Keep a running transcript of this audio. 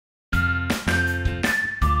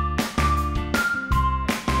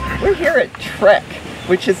We're here at TREC,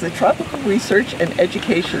 which is the Tropical Research and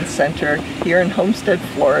Education Center here in Homestead,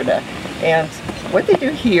 Florida. And what they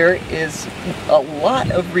do here is a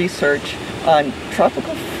lot of research on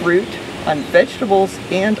tropical fruit, on vegetables,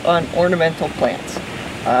 and on ornamental plants.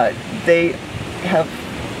 They have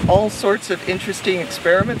all sorts of interesting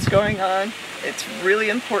experiments going on. It's really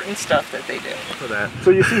important stuff that they do. For that.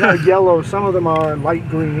 So you see how yellow, some of them are light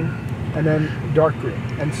green and then dark green.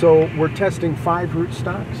 And so we're testing 5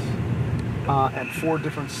 rootstocks and 4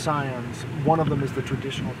 different scions. One of them is the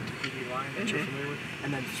traditional Tahiti lime that you're familiar with,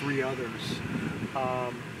 and then 3 others.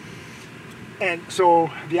 And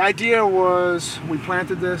so the idea was, we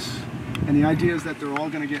planted this, and the idea is that they're all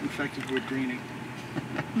going to get infected with greening.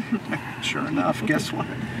 Sure enough, guess what?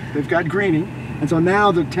 They've got greening, and so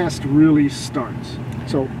now the test really starts.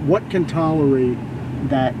 So what can tolerate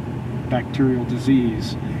that bacterial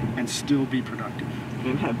disease and still be productive?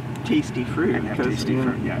 And have tasty fruit. And have tasty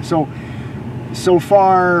fruit, yeah. So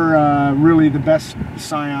far, really the best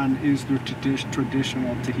scion is the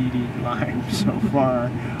traditional Tahiti lime so far.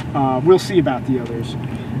 We'll see about the others.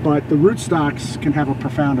 But the rootstocks can have a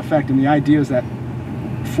profound effect, and the idea is that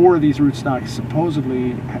 4 of these rootstocks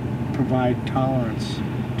supposedly provide tolerance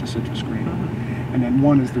to citrus green. And then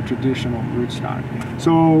 1 is the traditional rootstock.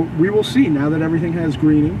 So we will see, now that everything has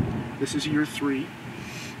greening. This is year 3.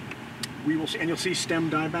 We will see, and you'll see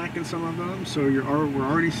stem dieback in some of them, so we're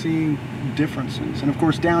already seeing differences. And of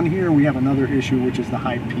course down here we have another issue, which is the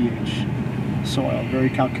high pH soil,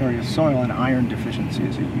 very calcareous soil, and iron deficiency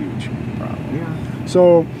is a huge problem. Yeah.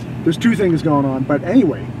 So there's 2 things going on, but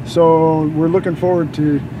anyway, so we're looking forward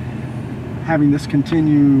to having this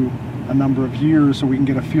continue a number of years so we can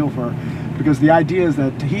get a feel for, because the idea is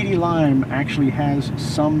that Tahiti lime actually has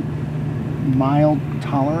some mild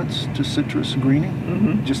tolerance to citrus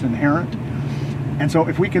greening, just inherent. And so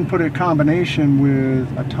if we can put a combination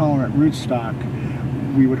with a tolerant rootstock,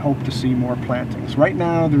 we would hope to see more plantings. Right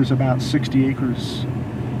now there's about 60 acres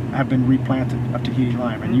have been replanted of Tahiti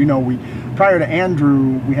lime, and you know, prior to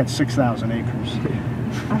Andrew we had 6,000 acres.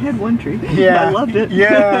 I had 1 tree. Yeah, I loved it.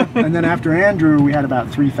 Yeah, and then after Andrew we had about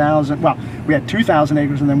 3,000. Well, we had 2,000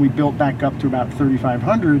 acres, and then we built back up to about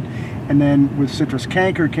 3,500. And then with citrus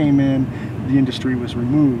canker came in, the industry was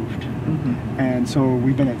removed. And so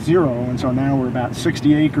we've been at 0, and so now we're about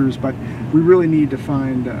 60 acres. But we really need to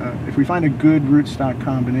find, if we find a good rootstock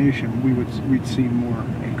combination, we'd see more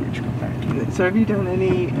acreage come back. So have you done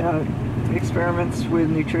any experiments with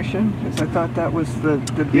nutrition? Because I thought that was the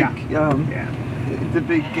big the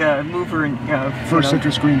big mover in, for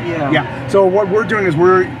citrus greening. Yeah. So what we're doing is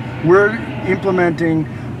we're implementing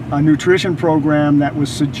a nutrition program that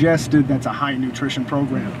was suggested, that's a high nutrition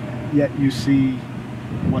program, yet you see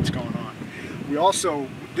what's going on. We also,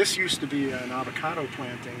 this used to be an avocado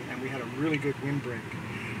planting, and we had a really good windbreak.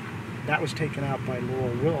 That was taken out by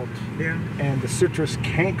laurel wilt, and the citrus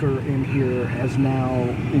canker in here has now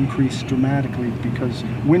increased dramatically because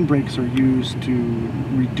windbreaks are used to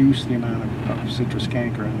reduce the amount of citrus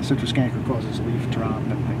canker, and the citrus canker causes leaf drop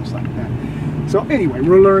and things like that. So anyway,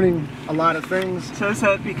 we're learning a lot of things. So is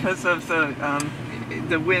that because of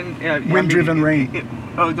the wind? Wind-driven rain.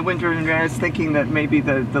 Oh, the wind-driven rain. I was thinking that maybe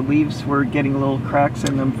the leaves were getting little cracks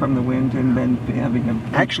in them from the wind, and then having them.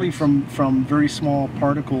 Actually, from very small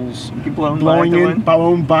particles blown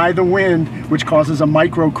by the wind, which causes a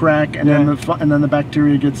micro crack, and then the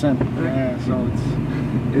bacteria gets in. Yeah, so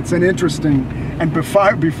it's an interesting. And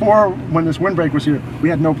before when this windbreak was here, we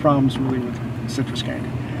had no problems really with citrus canker.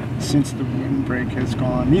 Since the windbreak has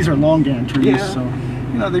gone, these are longan trees, so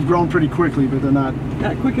you know they've grown pretty quickly, but they're not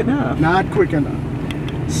quick enough. Not quick enough.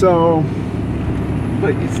 So,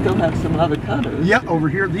 but you still have some avocados. Yeah, over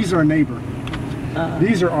here, these are a neighbor.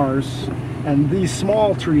 These are ours, and these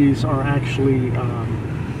small trees are actually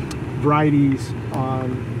varieties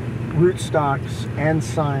on rootstocks and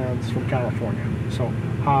scions from California. So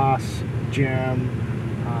Haas, Gem,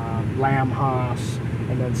 Lamb Haas,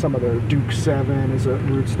 and then some of their Duke 7 is a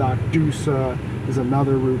rootstock. Dusa is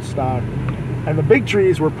another rootstock. And the big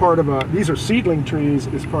trees were part of these are seedling trees,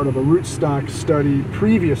 is part of a rootstock study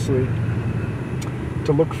previously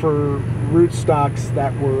to look for rootstocks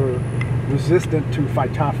that were resistant to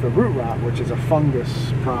Phytophthora root rot, which is a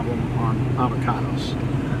fungus problem on avocados.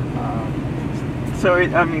 So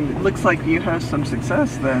I mean, it looks like you have some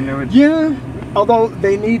success then. Yeah, although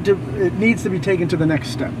it needs to be taken to the next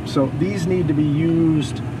step. So these need to be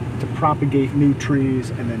used to propagate new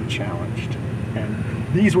trees and then challenged. And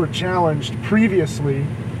these were challenged previously,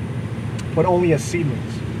 but only as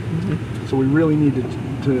seedlings. So we really needed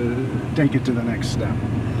to take it to the next step.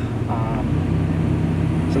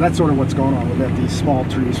 So that's sort of what's going on with that, these small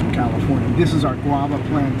trees from California. This is our guava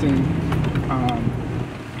planting,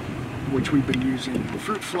 which we've been using for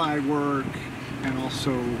fruit fly work, and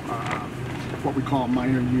also what we call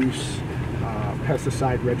minor use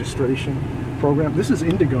pesticide registration program. This is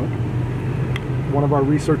indigo. One of our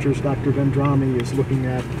researchers, Dr. Vendrami, is looking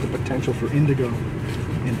at the potential for indigo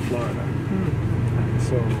in Florida. And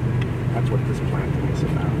so that's what this planting is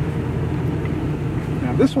about.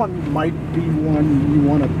 Now this one might be one you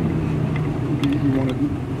want to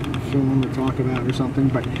film or talk about or something,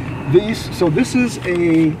 but this is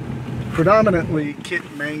a predominantly kit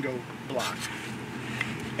mango block,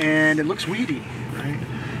 and it looks weedy, right?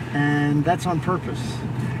 And that's on purpose.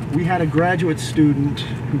 We had a graduate student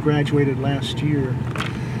who graduated last year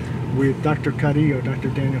with Dr. Carrillo, Dr.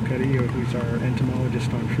 Daniel Carrillo, who's our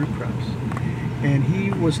entomologist on fruit crops, and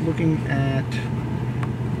he was looking at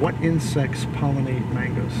what insects pollinate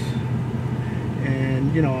mangoes.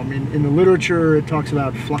 And you know, I mean, in the literature it talks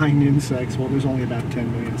about flying insects. Well, there's only about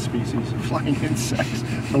 10 million species of flying insects,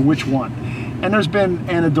 but which one? And there's been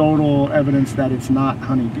anecdotal evidence that it's not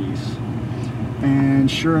honeybees. And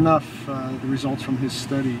sure enough, the results from his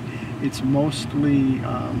study, it's mostly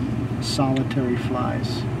solitary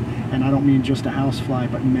flies. And I don't mean just a house fly,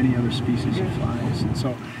 but many other species of flies. And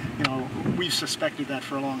so, you know, we've suspected that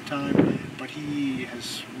for a long time, but he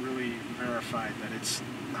has really verified that it's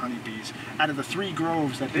honeybees. Out of the 3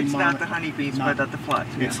 groves that he It's not the honeybees, but the flies.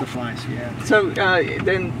 Yeah. It's the flies, yeah. So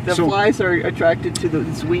then the flies are attracted to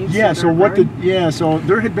those weeds? Yeah, so so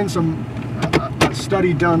there had been some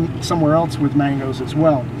study done somewhere else with mangoes as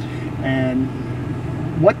well, and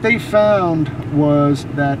what they found was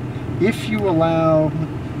that if you allow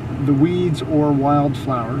the weeds or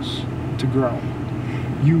wildflowers to grow,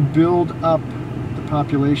 you build up the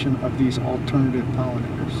population of these alternative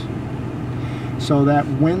pollinators, so that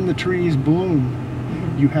when the trees bloom,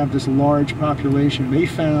 you have this large population. They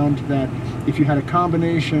found that if you had a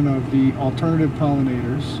combination of the alternative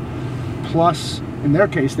pollinators plus, in their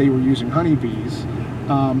case they were using honeybees,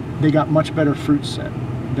 they got much better fruit set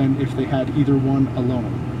than if they had either one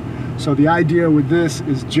alone. So the idea with this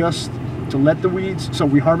is just to let the weeds, so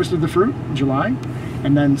we harvested the fruit in July,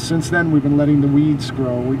 and then since then we've been letting the weeds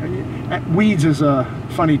grow. Weeds is a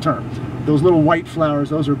funny term. Those little white flowers,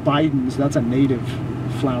 those are Bidens. That's a native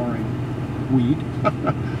flowering weed,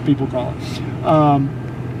 people call it.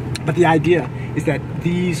 But the idea is that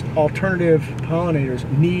these alternative pollinators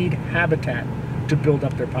need habitat to build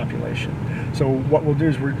up their population. So what we'll do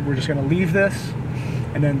is we're just going to leave this,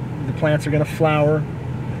 and then the plants are going to flower.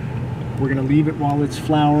 We're going to leave it while it's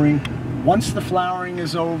flowering. Once the flowering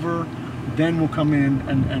is over, then we'll come in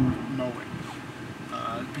and mow it.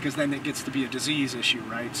 Because then it gets to be a disease issue,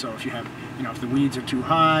 right? So if you have, you know, if the weeds are too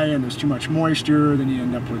high and there's too much moisture, then you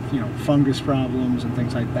end up with, you know, fungus problems and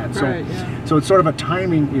things like that. Right, so it's sort of a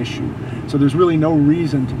timing issue. So there's really no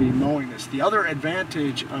reason to be mowing this. The other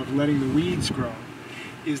advantage of letting the weeds grow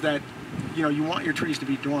is that, you know, you want your trees to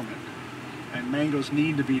be dormant, and mangoes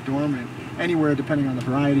need to be dormant anywhere, depending on the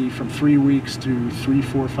variety, from 3 weeks to 3,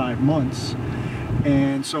 4, 5 months.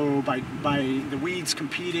 And so by the weeds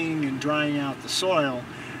competing and drying out the soil,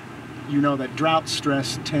 you know that drought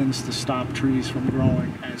stress tends to stop trees from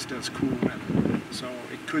growing, as does cool weather. So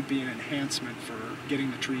it could be an enhancement for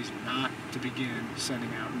getting the trees not to begin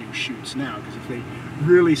sending out new shoots now, because if they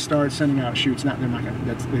really start sending out shoots now, they're not going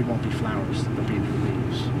to, they won't be flowers, they'll be new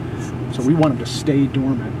leaves. So we want them to stay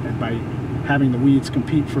dormant, and by having the weeds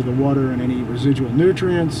compete for the water and any residual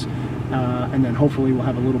nutrients, and then hopefully we'll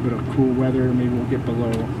have a little bit of cool weather. Maybe we'll get below,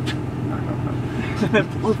 I don't know.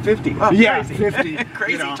 Below 50. Wow, yeah, crazy. 50.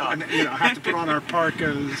 Crazy talk. And, you know, have to put on our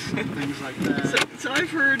parkas and things like that. So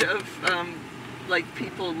I've heard of like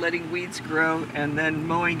people letting weeds grow and then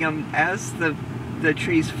mowing them as the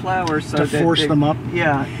trees flower, so to force them up.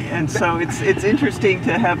 Yeah, and so it's interesting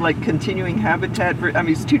to have like continuing habitat. I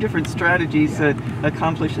mean, it's 2 different strategies that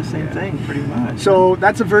accomplish the same thing, pretty much. So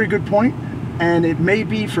that's a very good point, and it may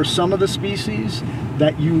be for some of the species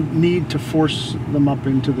that you need to force them up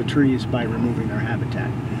into the trees by removing their habitat.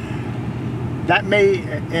 That may,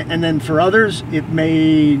 and then for others, it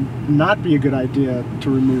may not be a good idea to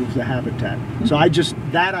remove the habitat. So I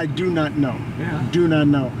do not know. Yeah. Do not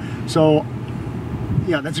know. So,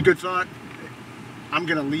 yeah, that's a good thought. I'm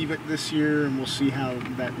going to leave it this year, and we'll see how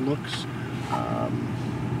that looks.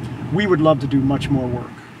 We would love to do much more work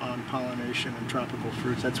on pollination and tropical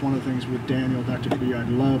fruits. That's one of the things with Daniel, Dr. Carrillo, I'd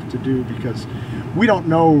love to do, because we don't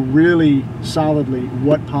know really solidly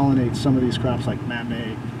what pollinates some of these crops like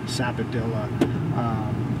mamey, sapodilla,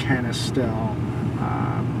 canistel.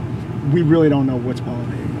 We really don't know what's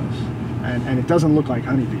pollinating those, and it doesn't look like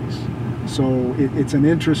honeybees. So it's an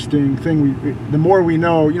interesting thing. The more we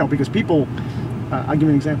know, you know, because people, I'll give you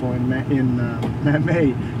an example. In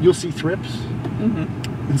May, you'll see thrips,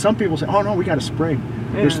 and some people say, "Oh no, we got to spray.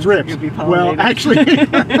 There's thrips." Well, actually,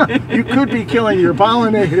 you could be killing your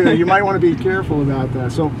pollinator. You might want to be careful about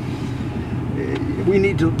that. So we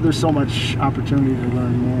need to. There's so much opportunity to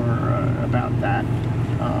learn more about that.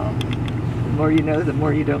 The more you know, the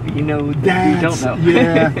more you don't. You know that you don't know.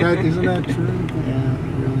 Yeah, isn't that true? Yeah,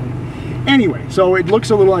 really. Anyway, so it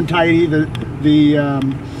looks a little untidy.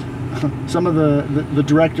 Some of the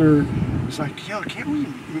director was like, "Yo, can't we?"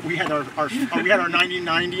 We had our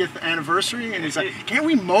 90th anniversary, and he's like, "Can't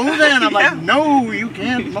we mow that?" And I'm like, "No, you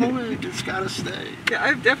can't mow it. It's got to stay." Yeah,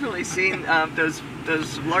 I've definitely seen those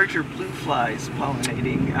larger blue flies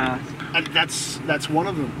pollinating. And that's one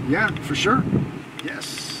of them. Yeah, for sure.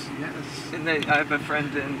 Yes. And then I have a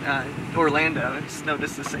friend in Orlando who's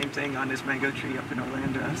noticed the same thing on his mango tree up in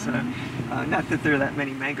Orlando. So, not that there are that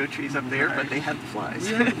many mango trees up there, but they have the flies.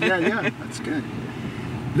 Yeah, that's good.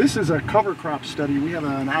 This is a cover crop study. We have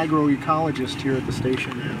an agroecologist here at the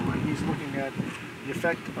station now, and he's looking at the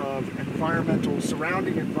effect of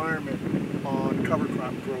surrounding environment on cover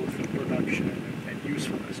crop growth and production and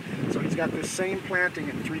usefulness. So he's got this same planting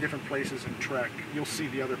in 3 different places in TREC. You'll see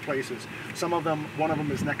the other places. One of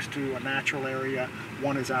them is next to a natural area,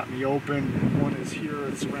 one is out in the open, one is here,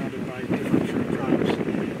 it's surrounded by different fruit crops.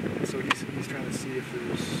 And so he's trying to see if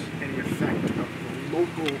there's any effect of the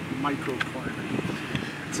local microclimate.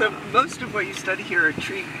 So most of what you study here are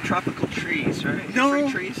tropical trees, right? No,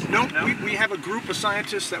 trees? No. We have a group of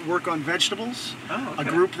scientists that work on vegetables, a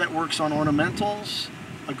group that works on ornamentals,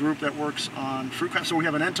 a group that works on fruit crops. So we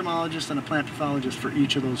have an entomologist and a plant pathologist for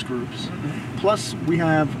each of those groups. Plus we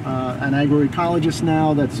have an agroecologist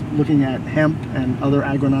now that's looking at hemp and other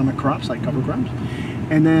agronomic crops like cover crops.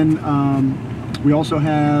 And then we also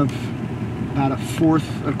have about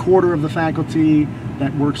a quarter of the faculty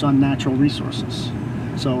that works on natural resources.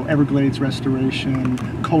 So Everglades restoration,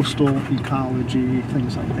 coastal ecology,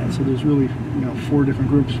 things like that. So there's really, 4 different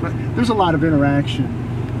groups. But there's a lot of interaction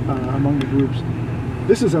among the groups.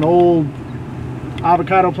 This is an old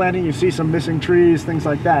avocado planting. You see some missing trees, things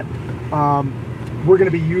like that. We're going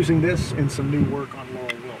to be using this in some new work on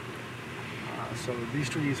laurel wilt. So these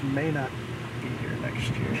trees may not be here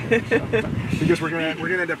next year, because we're going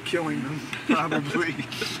to end up killing them probably.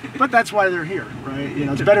 But that's why they're here, right?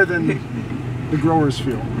 It's better than the growers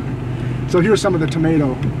feel. So here's some of the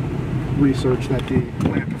tomato research that the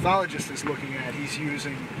plant pathologist is looking at. He's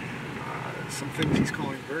using some things he's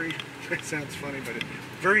calling it sounds funny, but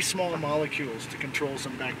very small molecules to control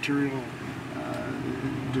some bacterial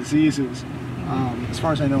diseases. As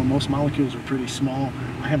far as I know, most molecules are pretty small.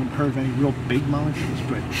 I haven't heard of any real big molecules,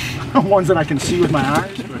 but ones that I can see with my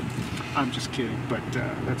eyes, but I'm just kidding. But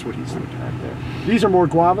that's what he's looking at there. These are more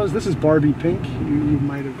guavas. This is Barbie pink. You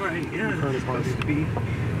might have heard of Barbie. Supposed to be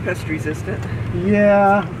pest resistant.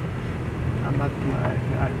 Yeah. I'm not.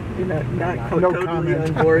 You're not totally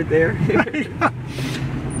on board there.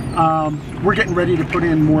 We're getting ready to put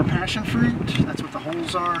in more passion fruit. That's what the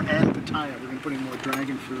holes are, and pitaya. We're going to put in more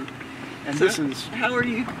dragon fruit. And so this is. How are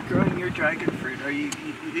you growing your dragon fruit? Are you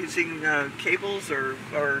using cables or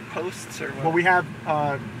posts or what? Well, we have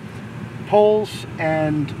poles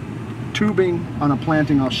and tubing on a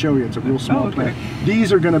planting. I'll show you. It's a real small plant.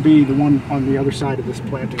 These are going to be the one on the other side of this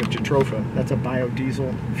planting of Jatropha. That's a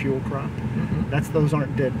biodiesel fuel crop. Those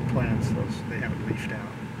aren't dead plants. They haven't leafed out.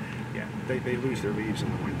 Yeah, they lose their leaves in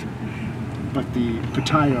the winter. But the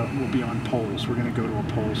pitaya will be on poles. We're going to go to a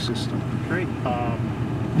pole system. Great.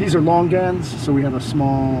 These are longans, so we have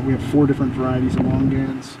 4 different varieties of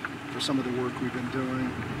longans for some of the work we've been doing.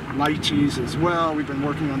 Lychees as well. We've been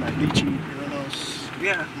working on that lychee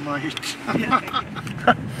mite.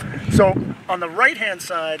 So on the right-hand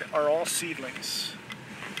side are all seedlings,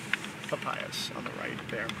 papayas on the right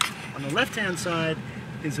there. On the left-hand side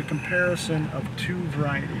is a comparison of 2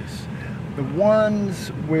 varieties. The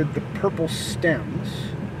ones with the purple stems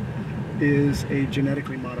is a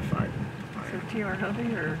genetically modified papaya. So TR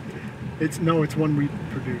Honey or? It's one we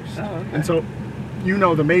produced. Oh, okay. And so,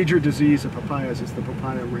 the major disease of papayas is the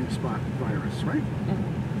papaya ring spot virus, right?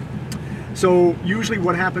 So usually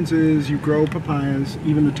what happens is you grow papayas,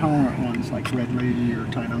 even the tolerant ones like Red Lady or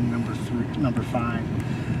Tainung number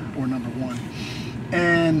 5 or number 1.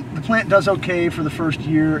 And the plant does okay for the first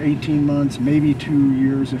year, 18 months, maybe 2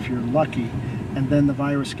 years if you're lucky. And then the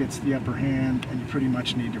virus gets the upper hand and you pretty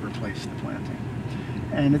much need to replace the planting.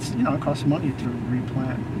 And it's, it costs money to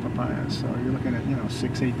replant papayas. So you're looking at,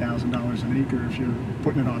 $6,000, $8,000 an acre if you're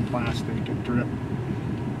putting it on plastic and drip.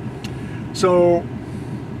 So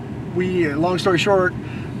long story short,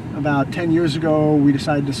 about 10 years ago, we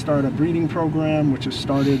decided to start a breeding program, which has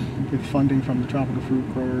started with funding from the Tropical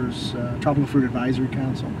Fruit Growers, Tropical Fruit Advisory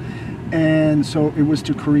Council. And so it was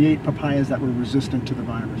to create papayas that were resistant to the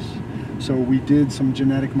virus. So we did some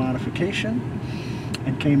genetic modification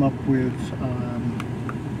and came up with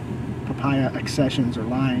papaya accessions or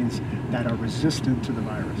lines that are resistant to the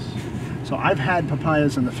virus. So I've had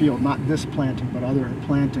papayas in the field, not this planting, but other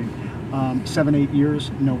planting, 7-8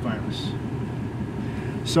 years, no virus.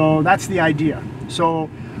 So that's the idea. So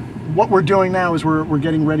what we're doing now is we're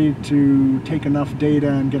getting ready to take enough data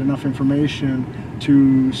and get enough information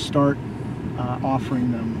to start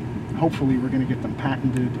offering them. Hopefully we're going to get them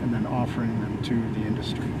patented and then offering them to the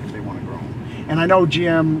industry if they want to grow them. And I know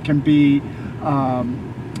GM can be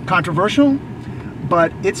controversial,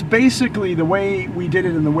 but it's basically the way we did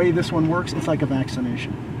it and the way this one works, it's like a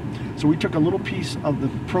vaccination. So we took a little piece of the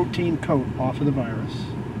protein coat off of the virus.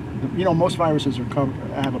 You know, most viruses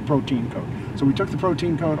have a protein coat. So we took the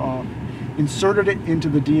protein coat off, inserted it into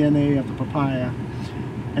the DNA of the papaya,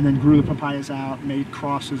 and then grew the papayas out, made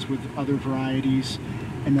crosses with other varieties,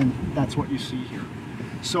 and then that's what you see here.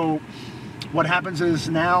 So what happens is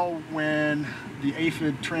now when the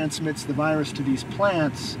aphid transmits the virus to these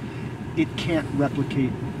plants, it can't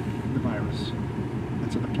replicate the virus.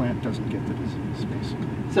 And so the plant doesn't get the disease, basically.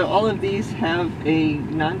 So all of these have a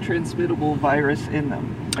non-transmittable virus in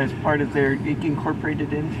them as part of their,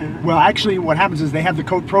 incorporated into them? Well, actually what happens is they have the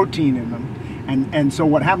coat protein in them. And so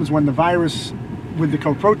what happens when the virus with the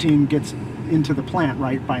coat protein gets into the plant,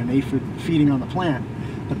 right, by an aphid feeding on the plant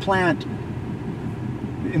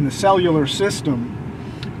in the cellular system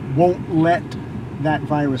won't let that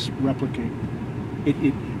virus replicate.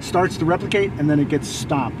 It starts to replicate and then it gets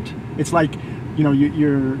stopped. It's like, you know,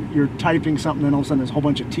 you're typing something and all of a sudden there's a whole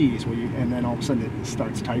bunch of T's and then all of a sudden it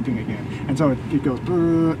starts typing again. And so it goes,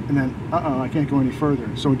 and then, I can't go any further.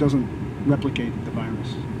 So it doesn't replicate the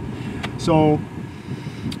virus. So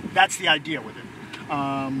that's the idea with it.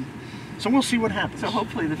 So we'll see what happens. So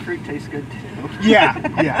hopefully the fruit tastes good too.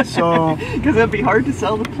 Yeah, so. Because it'd be hard to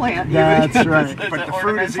sell the plant. That's right, but the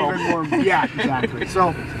fruit is even more, yeah, exactly.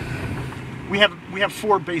 So we have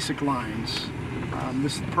 4 basic lines.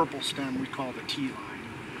 This purple stem we call the T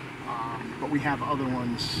line, but we have other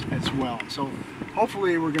ones as well. So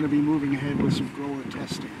hopefully we're going to be moving ahead with some grower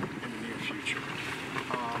testing in the near future.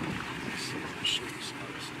 Let's see if I show you some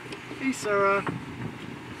other stuff. Hey Sarah.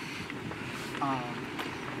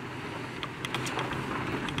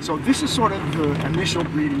 So this is sort of the initial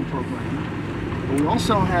breeding program, but we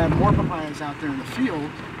also have more papayas out there in the field,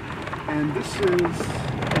 and this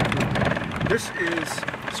is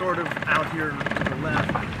sort of out here to the left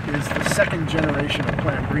is the 2nd generation of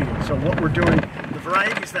plant breeding. So what we're doing, the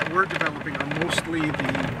varieties that we're developing are mostly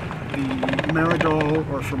the Maridol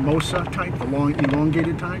or Formosa type, the long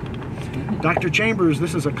elongated type. Dr. Chambers,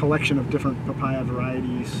 this is a collection of different papaya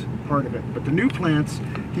varieties, part of it. But the new plants,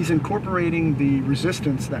 he's incorporating the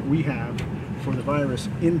resistance that we have for the virus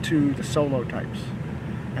into the solo types.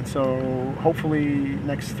 And so hopefully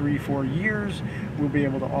next 3-4 years, we'll be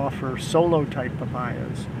able to offer solo type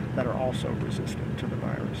papayas that are also resistant to the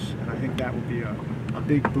virus. And I think that would be a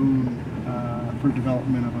big boon for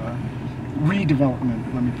development of a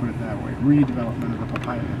redevelopment, let me put it that way, redevelopment of the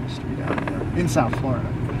papaya industry down there in South Florida.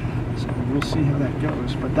 So we'll see how that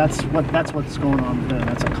goes. But that's what's going on there.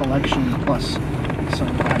 That's a collection plus some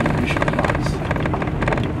evaluation plots.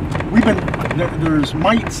 There's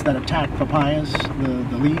mites that attack papayas,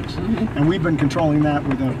 the leaves, and we've been controlling that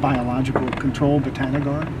with a biological control,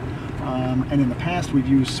 Botanigard. And in the past we've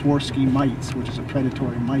used Swarovski mites, which is a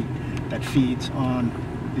predatory mite that feeds on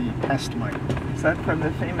the pest mite. Is that from the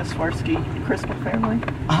famous Swarovski crystal family?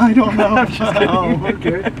 I don't know. Oh,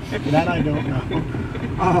 okay. That I don't know.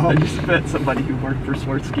 I just met somebody who worked for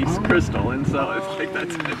Swarovski's crystal, and so it's like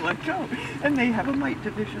that's like, oh, and they have a mite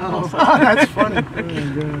division also. That's funny. Oh,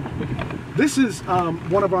 God. This is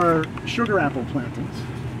one of our sugar apple plantings,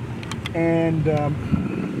 and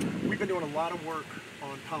we've been doing a lot of work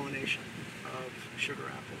on pollination of sugar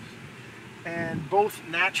apples, and both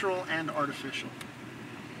natural and artificial.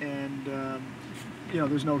 And you know,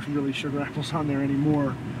 there's no really sugar apples on there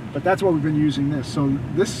anymore, but that's why we've been using this. So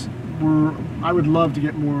this, I would love to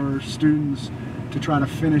get more students to try to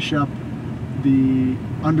finish up the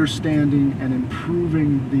understanding and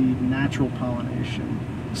improving the natural pollination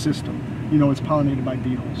system. You know, it's pollinated by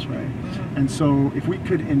beetles, right? And so if we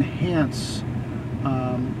could enhance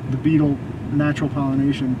the beetle natural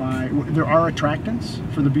pollination by, there are attractants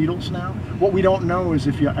for the beetles now. What we don't know is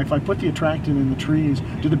if I put the attractant in the trees,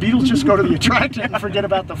 do the beetles just go to the attractant and forget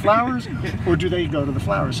about the flowers, or do they go to the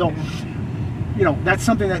flowers? So you know, that's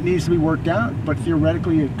something that needs to be worked out, but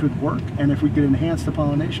theoretically it could work. And if we could enhance the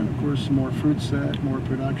pollination, of course, more fruit set, more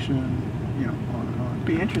production, you know, on and on. It'd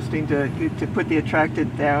be interesting to put the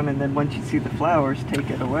attractant down, and then once you see the flowers, take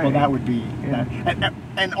it away. Well, that would be, Yeah.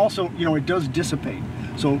 and also, you know, it does dissipate.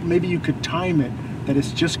 So maybe you could time it that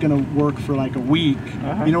it's just going to work for like a week.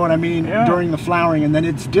 You know what I mean? Yeah. During the flowering, and then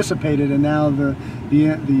it's dissipated, and now the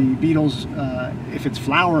beetles, if it's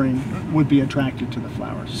flowering, would be attracted to the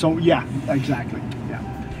flowers. So yeah, exactly.